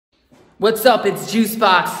What's up? It's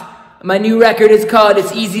Juicebox. My new record is called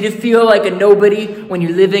It's Easy to Feel Like a Nobody When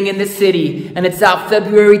You're Living in the City, and it's out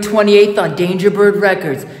February 28th on Dangerbird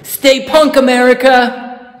Records. Stay punk,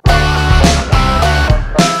 America!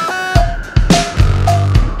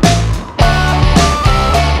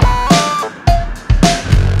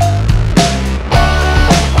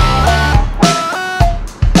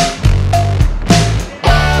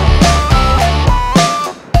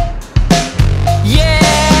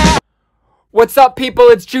 What's up, people?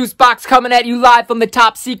 It's Juicebox coming at you live from the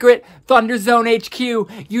top secret Thunder Zone HQ.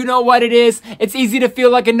 You know what it is. It's easy to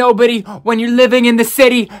feel like a nobody when you're living in the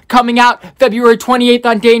city. Coming out February 28th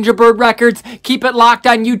on Dangerbird Records. Keep it locked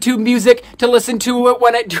on YouTube Music to listen to it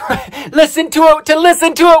when it listen to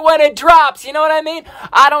it when it drops. You know what I mean?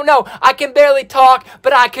 I don't know. I can barely talk,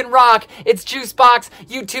 but I can rock. It's Juicebox,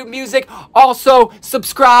 YouTube Music. Also,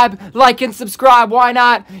 subscribe, like, and subscribe. Why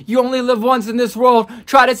not? You only live once in this world.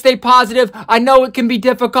 Try to stay positive. I know it can be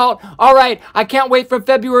difficult. All right, I can't wait for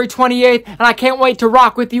February 28th, and I can't wait to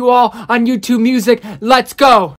rock with you all on YouTube Music. Let's go.